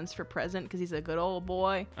he runs for president because he's a good old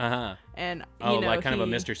boy. Uh-huh. And Oh, you know, like kind of a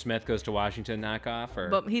he- Mr. Smith Goes to Washington knockoff, or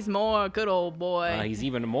But he's more a good old boy. he's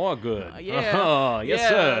even more good. Yeah. Oh, yes, yeah,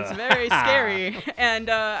 sir. It's very scary. And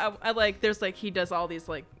I like, there's like, he does all these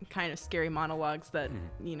like kind of scary monologues that,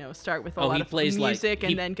 you know, start with a lot he of plays like- music he-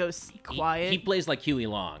 and then goes quiet. He plays like Huey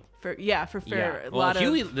Long. for Yeah. a Well, lot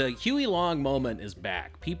the Huey Long moment is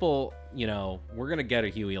back. People, you know, we're going to get a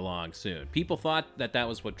Huey Long soon. People thought that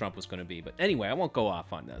was what Trump was going to be. But anyway, I won't go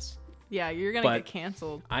off on this. yeah, you're going to but- get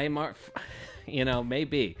canceled. I'm, you know,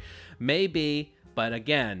 maybe. But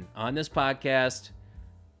again, on this podcast,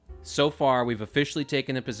 so far we've officially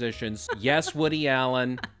taken the positions. Yes, Woody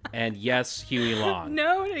Allen, and yes, Huey Long.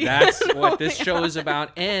 No, That's no, what this show is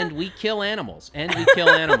about. And we kill animals.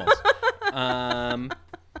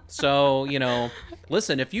 So, you know,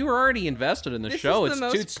 listen, if you were already invested in the This show, is the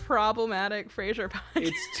most it's problematic Frasier podcast.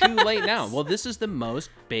 it's too late now. Well, this is the most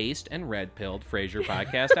based and red-pilled Frasier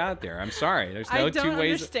podcast out there. I'm sorry. There's no I two don't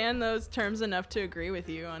ways. understand those terms enough to agree with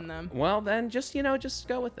you on them. Well, then just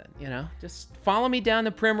go with it. Just follow me down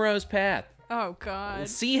the primrose path. Oh God.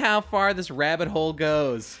 See how far this rabbit hole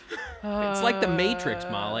goes. It's like the Matrix,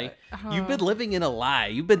 Molly. You've been living in a lie.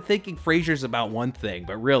 You've been thinking Frasier's about one thing,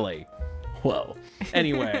 but really, whoa.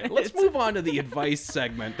 Anyway, let's move on to the advice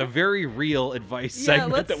segment, the very real advice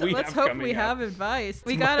segment that we have let's hope coming we up. have advice.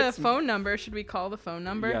 We got a phone number. Should we call the phone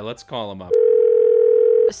number? Yeah, let's call him up.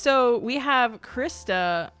 So we have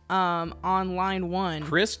Krista on line 1.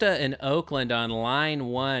 Krista in Oakland on line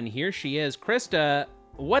 1. Here she is. Krista,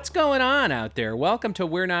 what's going on out there? Welcome to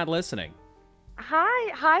We're Not Listening.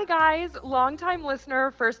 Hi guys. Long-time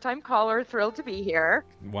listener, first-time caller. Thrilled to be here.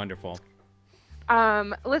 Wonderful.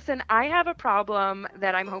 Listen, I have a problem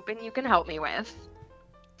that I'm hoping you can help me with.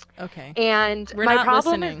 Okay. And We're my not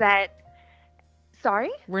problem listening. is that. Sorry?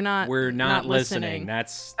 We're not listening.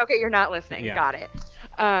 That's Okay, you're not listening. Yeah. Got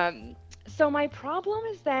it. So my problem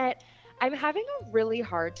is that I'm having a really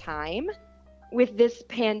hard time with this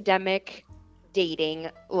pandemic dating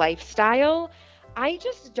lifestyle. I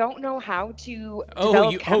just don't know how to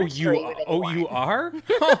develop chemistry with anyone. you are?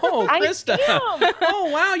 Oh, Krista. I am. Oh,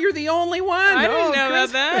 wow, you're the only one. I didn't know Krista.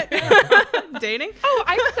 about that. Dating? Oh,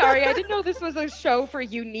 I'm sorry. I didn't know this was a show for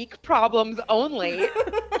unique problems only.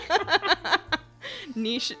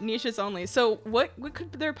 Niches only. So what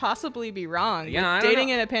could there possibly be wrong Yeah, with I don't dating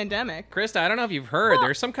know. in a pandemic? Krista, I don't know if you've heard.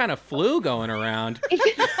 There's some kind of flu going around.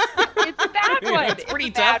 It's a bad one. It's pretty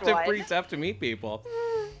a bad tough to meet people.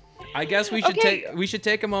 I guess we should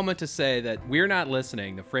take a moment to say that We're Not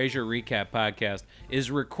Listening, the Frasier Recap podcast, is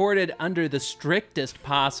recorded under the strictest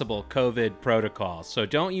possible COVID protocols. So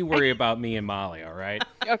don't you worry about me and Molly, all right?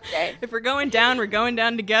 Okay. If we're going down, we're going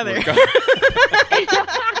down together.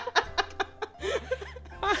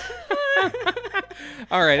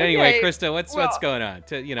 All right. Anyway, Okay, Krista, what's going on?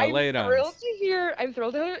 Lay it on. I'm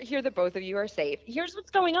thrilled to hear that both of you are safe. Here's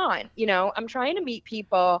what's going on. I'm trying to meet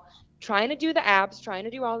people, trying to do the apps, trying to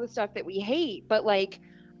do all the stuff that we hate. But what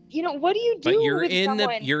do you do? But you're with in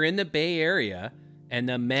someone? you're in the Bay Area, and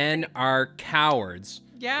the men are cowards.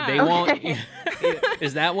 Yeah. They won't.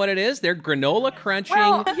 Is that what it is? They're granola crunching.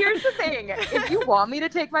 Well, here's the thing. If you want me to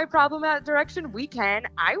take my problem that direction, we can.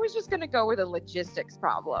 I was just going to go with a logistics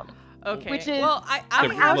problem. Okay. Which is- well, I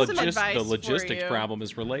have some advice the for logistics you. problem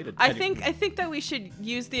is related. I think that we should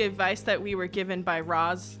use the advice that we were given by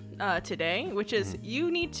Roz today, which is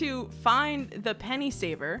you need to find the penny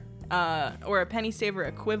saver or a penny saver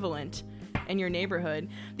equivalent in your neighborhood.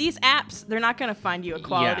 These apps, they're not going to find you a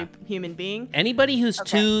quality human being. Anybody who's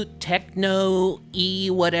too techno-y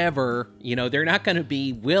whatever, they're not going to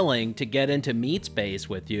be willing to get into meat space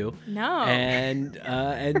with you. No.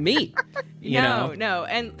 And meet. No,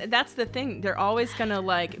 and that's the thing. They're always gonna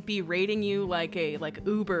be rating you like a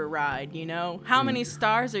Uber ride. How many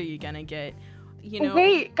stars are you gonna get?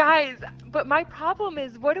 Wait, guys, but my problem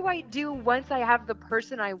is, what do I do once I have the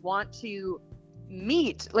person I want to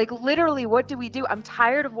meet? Literally, what do we do? I'm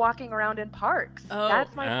tired of walking around in parks.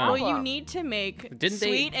 That's my problem. Well, you need to make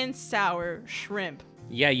sweet and sour shrimp.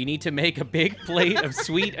 Yeah, you need to make a big plate of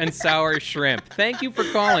sweet and sour shrimp. Thank you for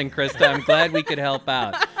calling, Krista. I'm glad we could help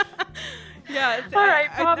out. Yeah, All right,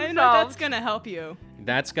 I problem know solved. that's gonna help you.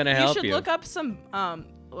 That's gonna help you. You should look up some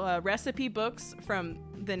recipe books from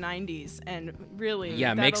the 90s and really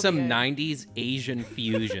Yeah, make that'll some be it. 90s Asian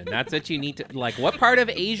fusion. That's what you need to, like, what part of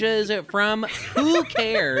Asia is it from? Who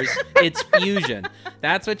cares? It's fusion.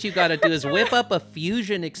 That's what you got to do is whip up a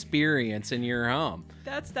fusion experience in your home.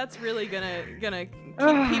 That's really gonna keep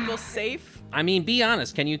people safe. I mean, be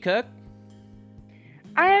honest. Can you cook?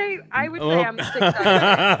 I would say I'm 6 out of 10. 6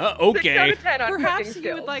 out Okay. of 10 on Perhaps cooking you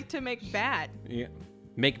would skills. like to make bat. Yeah.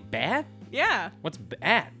 Make bat? Yeah, What's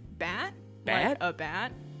bat? bat. Bat? Like a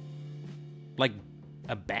bat? Like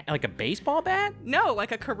a bat? Like a baseball bat? No,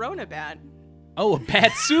 like a Corona bat. Oh, a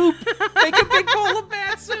bat soup. Make a big bowl of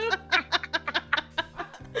bat soup.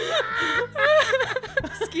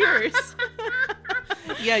 Skewers.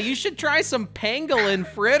 Yeah, you should try some pangolin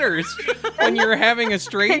fritters when you're having a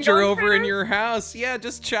stranger Pangolin over in fritters? your house. Yeah,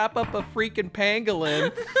 just chop up a freaking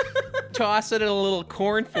pangolin, toss it in a little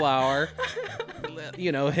corn flour,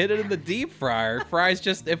 you know, hit it in the deep fryer.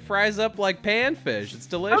 It fries up like panfish. It's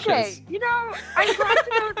delicious. Okay, you know, I'm glad to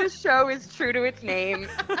know this show is true to its name.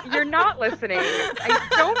 You're not listening. I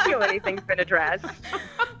don't feel anything's been addressed.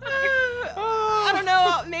 I don't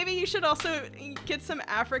know. Maybe you should also get some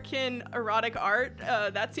African erotic art.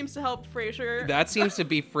 That seems to help Frasier. That seems to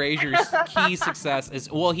be Frasier's key success.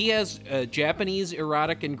 Well, he has Japanese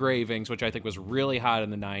erotic engravings, which I think was really hot in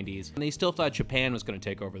the 90s. And they still thought Japan was going to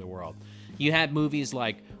take over the world. You had movies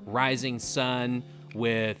like Rising Sun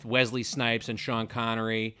with Wesley Snipes and Sean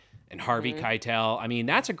Connery and Harvey Keitel. I mean,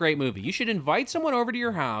 that's a great movie. You should invite someone over to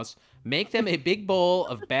your house, make them a big bowl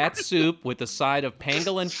of bat soup with a side of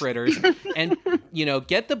pangolin fritters, and, you know,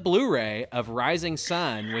 get the Blu-ray of Rising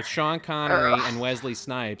Sun with Sean Connery and Wesley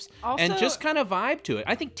Snipes, and Also- just kind of vibe to it.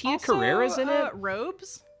 I think Tia Also, Carrera's in it.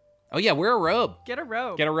 Robes. Oh, yeah, wear a robe. Get a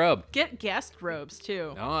robe. Get a robe. Get guest robes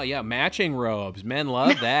too. Oh, yeah, matching robes. Men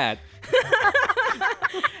love that.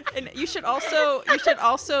 And you should also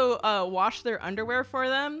wash their underwear for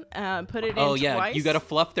them. Put it in Oh, yeah, twice. you got to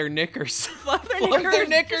fluff their knickers. fluff their fluff their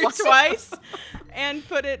knickers. twice, and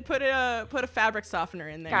put a fabric softener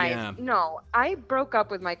in there. Guys, Yeah. no, I broke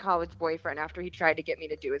up with my college boyfriend after he tried to get me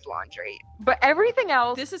to do his laundry. But everything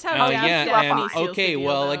else, This is how Oh, Daphne yeah, Daphne and seals the okay, deal,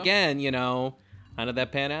 well, though. again, you know, how did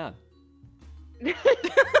that pan out?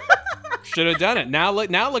 Should have done it. Now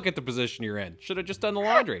look at the position you're in. Should have just done the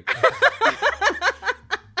laundry.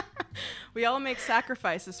 We all make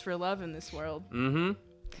sacrifices for love in this world.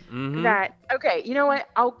 that okay, you know what?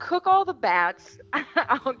 I'll cook all the bats.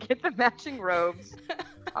 I'll get the matching robes.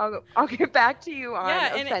 I'll get back to you on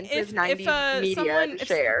Yeah, and offensive if 90s media someone to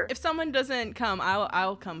share. if someone doesn't come,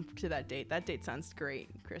 I'll come to that date. That date sounds great,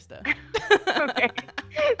 Krista. Okay.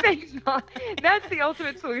 Thanks, Molly. That's the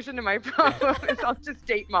ultimate solution to my problem is I'll just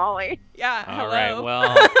date Molly. Yeah. All hello. right,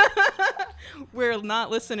 well, We're not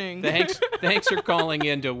listening. thanks for calling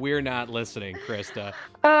in to We're Not Listening, Krista.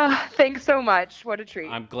 Thanks so much. What a treat.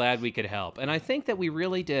 I'm glad we could help. And I think that we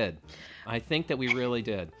really did.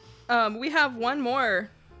 We have one more.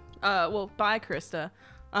 Bye, Krista.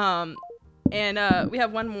 And we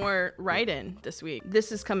have one more write-in this week.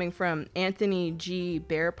 This is coming from Anthony G.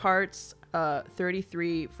 Bear Parts,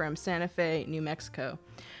 33, from Santa Fe, New Mexico.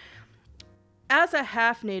 As a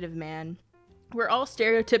half-native man, we're all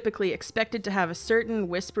stereotypically expected to have a certain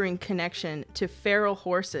whispering connection to feral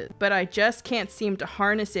horses, but I just can't seem to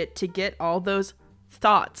harness it to get all those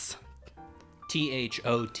thoughts.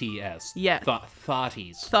 THOTS. Yeah.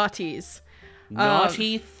 Thoughties. Thoughties.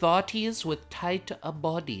 Naughty thoughties with tight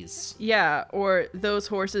bodies. Yeah, or those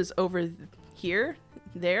horses over here,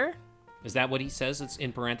 there. Is that what he says? It's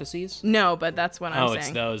in parentheses? No, but that's what I'm Oh, saying. it's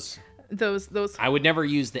those. Those. I would never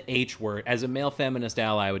use the H word. As a male feminist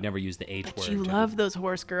ally, I would never use the H But word. you love those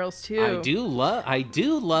horse girls too. I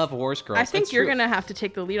do love horse girls. I think That's you're true. gonna have to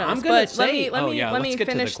take the lead on I'm this. gonna but say. let me let's get to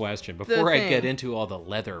the finish question the before I thing. get into all the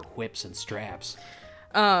leather whips and straps.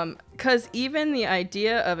 Cause even the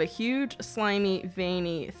idea of a huge, slimy,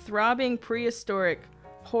 veiny, throbbing, prehistoric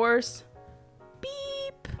horse,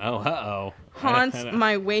 beep, Oh, haunts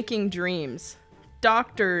my waking dreams.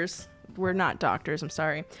 Doctors, we're not doctors. I'm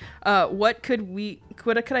sorry. What could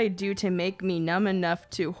I do to make me numb enough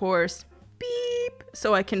to horse beep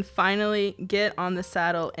so I can finally get on the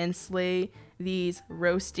saddle and slay these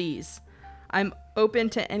roasties? I'm open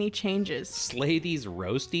to any changes. Slay these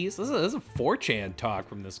roasties. This is a 4chan talk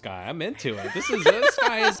from this guy. I'm into it. This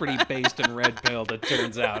guy is pretty based in red pilled, it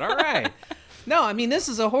turns out. All right. No, I mean, this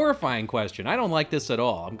is a horrifying question. I don't like this at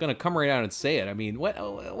all. I'm going to come right out and say it. I mean,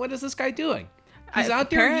 what is this guy doing? He's out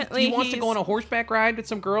there. Apparently He wants to go he's- on a horseback ride with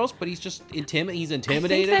some girls, but he's just he's I intimidated.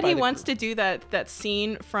 think that by he the- wants to do that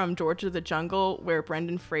scene from George of the Jungle where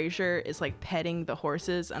Brendan Fraser is like petting the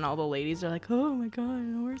horses and all the ladies are like, "Oh my god,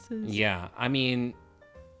 horses." Yeah, I mean,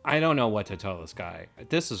 I don't know what to tell this guy.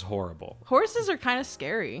 This is horrible. Horses are kind of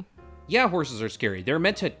scary. Yeah, horses are scary. They're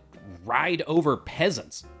meant to ride over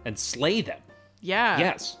peasants and slay them. Yeah.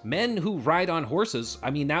 Yes, men who ride on horses, I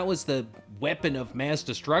mean, that was the weapon of mass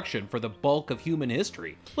destruction for the bulk of human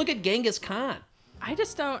history. Look at Genghis Khan. I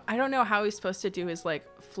don't know how he's supposed to do his like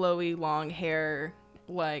flowy long hair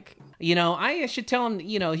like. You know, I should tell him,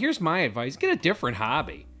 you know, here's my advice. Get a different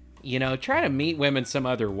hobby. You know, try to meet women some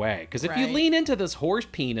other way. Because if you Right. lean into this horse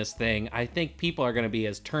penis thing, I think people are going to be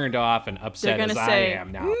as turned off and They're upset gonna as I say,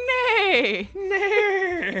 am now. "Nay."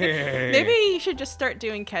 Maybe Maybe you should just start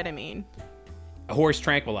doing ketamine. horse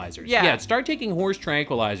tranquilizers. Yeah. Start taking horse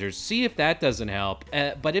tranquilizers. See if that doesn't help.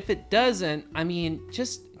 But if it doesn't, I mean,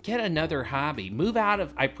 just get another hobby. Move out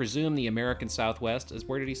of, I presume, the American Southwest.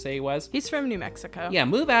 Where did he say he was? He's from New Mexico. Yeah,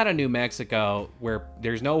 move out of New Mexico where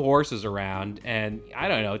there's no horses around, and I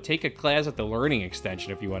don't know, take a class at the Learning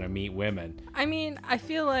Extension if you want to meet women. I mean, I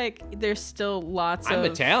feel like there's still lots I'm of.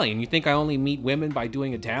 Italian. You think I only meet women by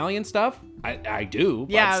doing Italian stuff? I do.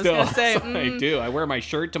 But Yeah, I was still, gonna say, I do. I wear my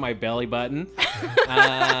shirt to my belly button.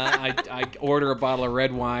 I order a bottle of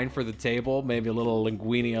red wine for the table, maybe a little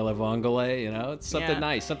linguine alla vongole. You know, it's something Yeah.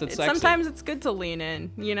 nice, something sexy. Sometimes it's good to lean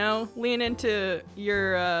in. You know, lean into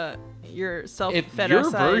your self. If your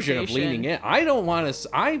version of leaning in, I don't want to.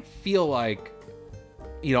 I feel like,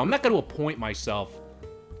 you know, I'm not going to appoint myself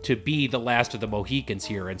to be the last of the Mohicans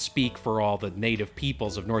here and speak for all the native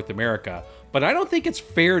peoples of North America, but I don't think it's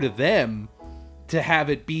fair to them to have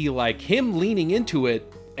it be like him leaning into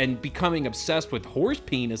it and becoming obsessed with horse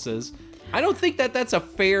penises. I don't think that that's a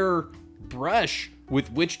fair brush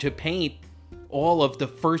with which to paint all of the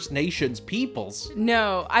First Nations peoples.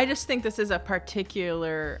 No, I just think this is a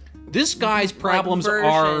particular. This guy's problems are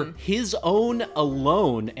version. his own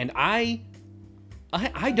alone, and I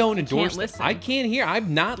don't endorse Can't this. listen. I can't hear.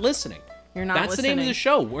 I'm not listening. You're not That's the name of listening. the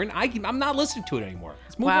show. I'm not listening to it anymore.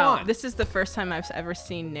 Let's move Wow, on. this is the first time I've ever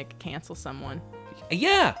seen Nick cancel someone.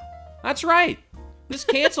 Yeah, that's right. This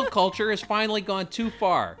cancel culture has finally gone too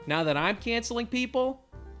far. Now that I'm canceling people,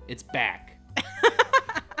 it's back.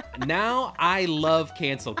 Now I love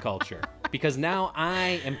cancel culture because now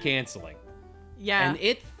I am canceling. Yeah. And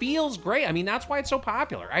it feels great. I mean, that's why it's so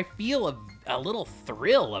popular. I feel a little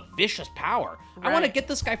thrill of vicious power. I want to Right. get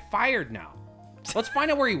this guy fired now. Let's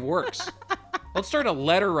find out where he works. Let's start a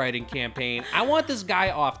letter writing campaign. I want this guy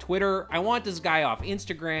off Twitter. I want this guy off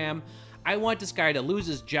Instagram. I want this guy to lose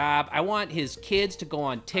his job. I want his kids to go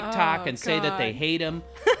on TikTok Oh, and say that they God. hate him.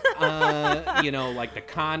 You know, like the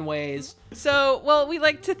Conways. So, well, we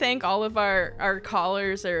like to thank all of our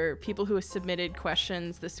callers or people who have submitted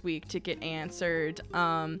questions this week to get answered.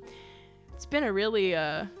 It's been a really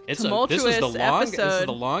tumultuous This is the episode.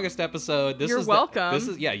 longest episode. You're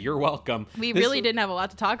welcome. You're welcome. We This really is- didn't have a lot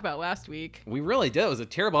to talk about last week. We really did. It was a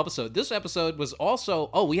terrible episode. This episode was also.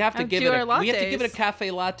 Oh, we have to give do it. our We have to give it a lattes. cafe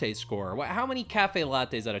latte score. How many cafe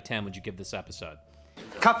lattes out of 10 would you give this episode?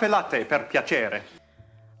 Caffè latte, per piacere.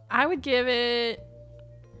 I would give it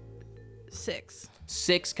 6.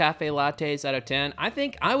 6 cafe lattes out of 10. I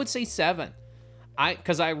think I would say 7.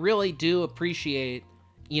 Because I really do appreciate.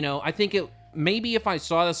 You know, I think it. Maybe if I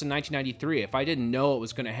saw this in 1993, if I didn't know it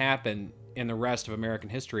was going to happen in the rest of American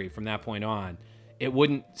history from that point on, it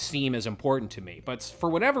wouldn't seem as important to me. But for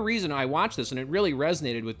whatever reason, I watched this and it really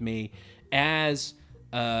resonated with me as,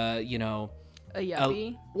 you know, A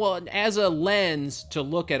yuppie. well, as a lens to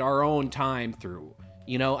look at our own time through,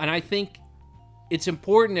 you know, and I think it's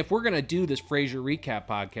important if we're going to do this Frasier recap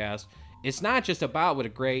podcast, it's not just about what a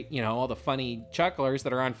great, you know, all the funny chucklers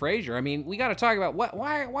that are on Frasier. I mean, we got to talk about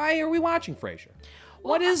why are we watching Frasier?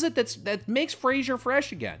 What is it that makes Frasier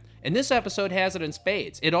fresh again? And this episode has it in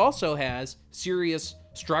spades. It also has serious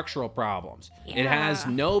structural problems. It has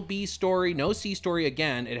Yeah. no B story, no C story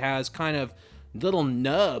again. It has kind of little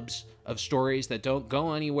nubs of stories that don't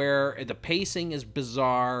go anywhere. The pacing is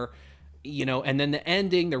bizarre, you know, and then the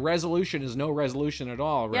ending, the resolution is no resolution at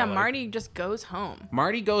all, really. Yeah, Marty just goes home.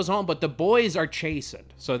 Marty goes home, but the boys are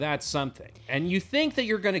chastened, so that's something. And you think that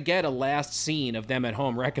you're going to get a last scene of them at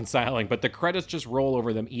home reconciling, but the credits just roll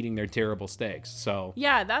over them eating their terrible steaks. So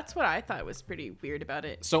Yeah, that's what I thought was pretty weird about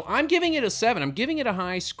it. so I'm giving it a 7. I'm giving it a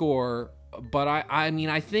high score, but I mean,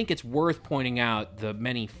 I think it's worth pointing out the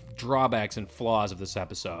many drawbacks and flaws of this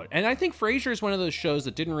episode. And I think Frasier is one of those shows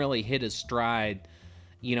that didn't really hit his stride,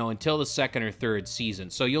 you know, until the second or third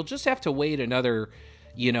season. So you'll just have to wait another,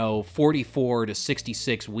 you know, 44 to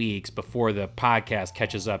 66 weeks before the podcast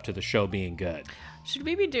catches up to the show being good. Should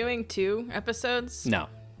we be doing 2 episodes? No.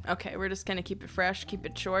 Okay, we're just gonna keep it fresh, keep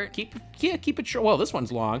it short. Keep it short. Well, this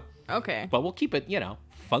one's long, Okay. but we'll keep it, you know,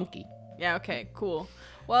 funky. Yeah, okay, cool.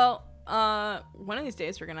 Well, One of these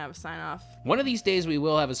days we're gonna have a sign off. One of these days we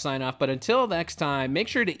will have a sign off, but until next time, make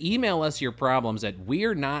sure to email us your problems at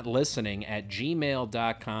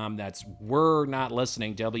we're-not-listening@gmail.com. That's we're not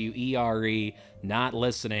listening, WERE, not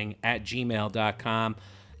listening @gmail.com.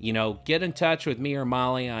 You know, get in touch with me or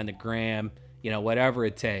Molly on the gram. You know, whatever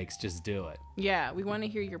it takes, just do it. Yeah, we want to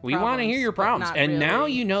hear your We problems. want to hear your but problems. not And now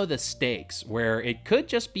really. you know the stakes, where it could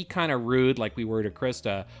just be kind of rude like we were to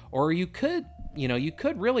Krista, or you could, you know, you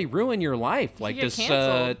could really ruin your life like get this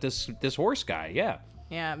canceled. this horse guy. Yeah.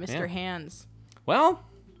 Yeah, Mr. Yeah. Hands. Well,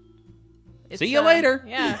 It's, see you later.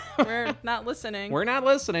 Yeah, we're not listening. We're not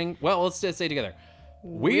listening. Well, let's just say it together.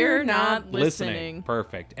 We're not listening.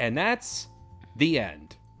 Perfect. And that's the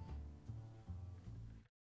end.